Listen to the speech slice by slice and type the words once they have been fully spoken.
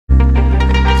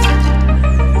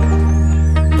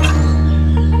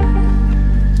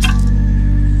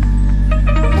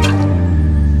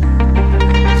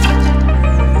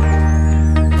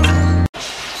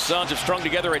Suns have strung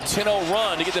together a 10-0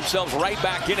 run to get themselves right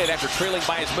back in it after trailing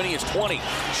by as many as 20.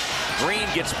 Green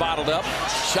gets bottled up.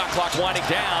 Shot clock winding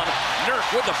down. Nurk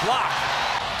with the block.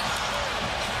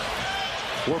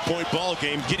 4-point ball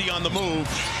game. Giddy on the move.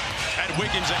 And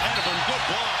Wiggins ahead of him. Good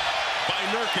block by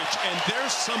Nurkic. And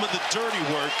there's some of the dirty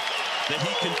work that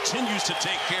he continues to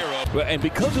take care of. And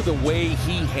because of the way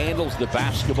he handles the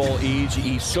basketball,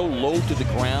 he's so low to the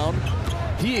ground.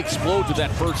 He explodes with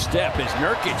that first step as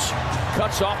Nurkic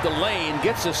cuts off the lane,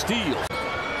 gets a steal.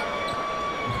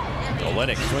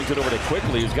 Olynyk swings it over to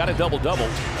Quickly, who's got a double-double.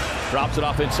 Drops it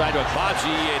off inside to Agbaji,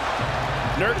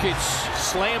 and Nurkic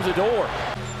slams the door.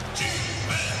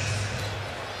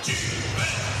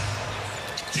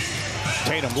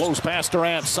 Tatum blows past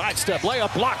Durant, sidestep,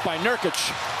 layup blocked by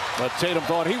Nurkic. But Tatum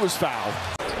thought he was fouled.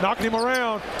 Knocking him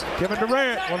around. Kevin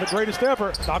Durant, one of the greatest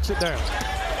ever, knocks it down.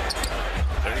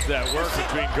 There's that work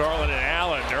between Garland and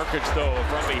Allen. Nurkic, though,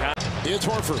 from behind. It's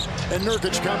Horford, and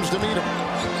Nurkic comes to meet him.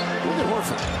 Look at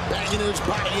Horford, banging his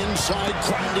body inside,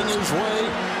 grinding his way.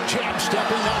 Jab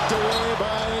stepping, knocked away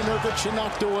by Nurkic, and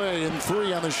knocked away, and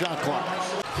 3 on the shot clock.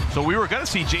 So we were going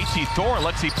to see J.T. Thor,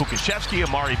 Alexei Pukashevsky,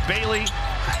 Amari Bailey,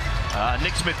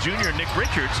 Nick Smith Jr., Nick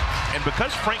Richards, and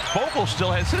because Frank Vogel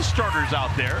still has his starters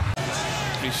out there.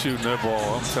 He's shooting that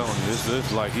ball. I'm telling you, this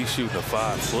is like he's shooting a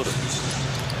 5-footer.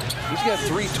 He's got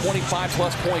 3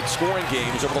 25-plus point scoring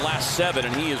games over the last 7,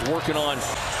 and he is working on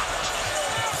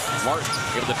Martin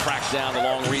able to track down the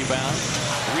long rebound.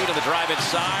 Reed on the drive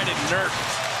inside, and Nurk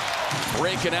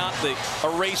breaking out the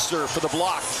eraser for the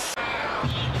block.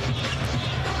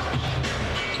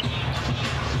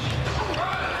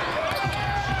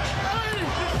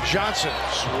 Johnson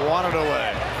swatted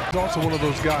away. He's also one of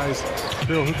those guys,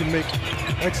 Bill, who can make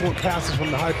excellent passes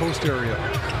from the high post area.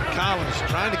 Collins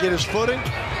trying to get his footing.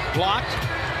 Blocked.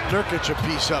 Nurkic a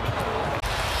piece of it.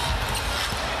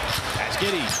 That's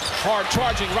Giddy. Hard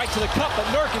charging right to the cup, but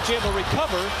Nurkic able to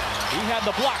recover. He had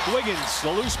the block. Wiggins,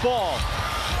 the loose ball.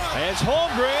 As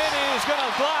Holmgren is going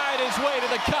to glide his way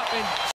to the cup and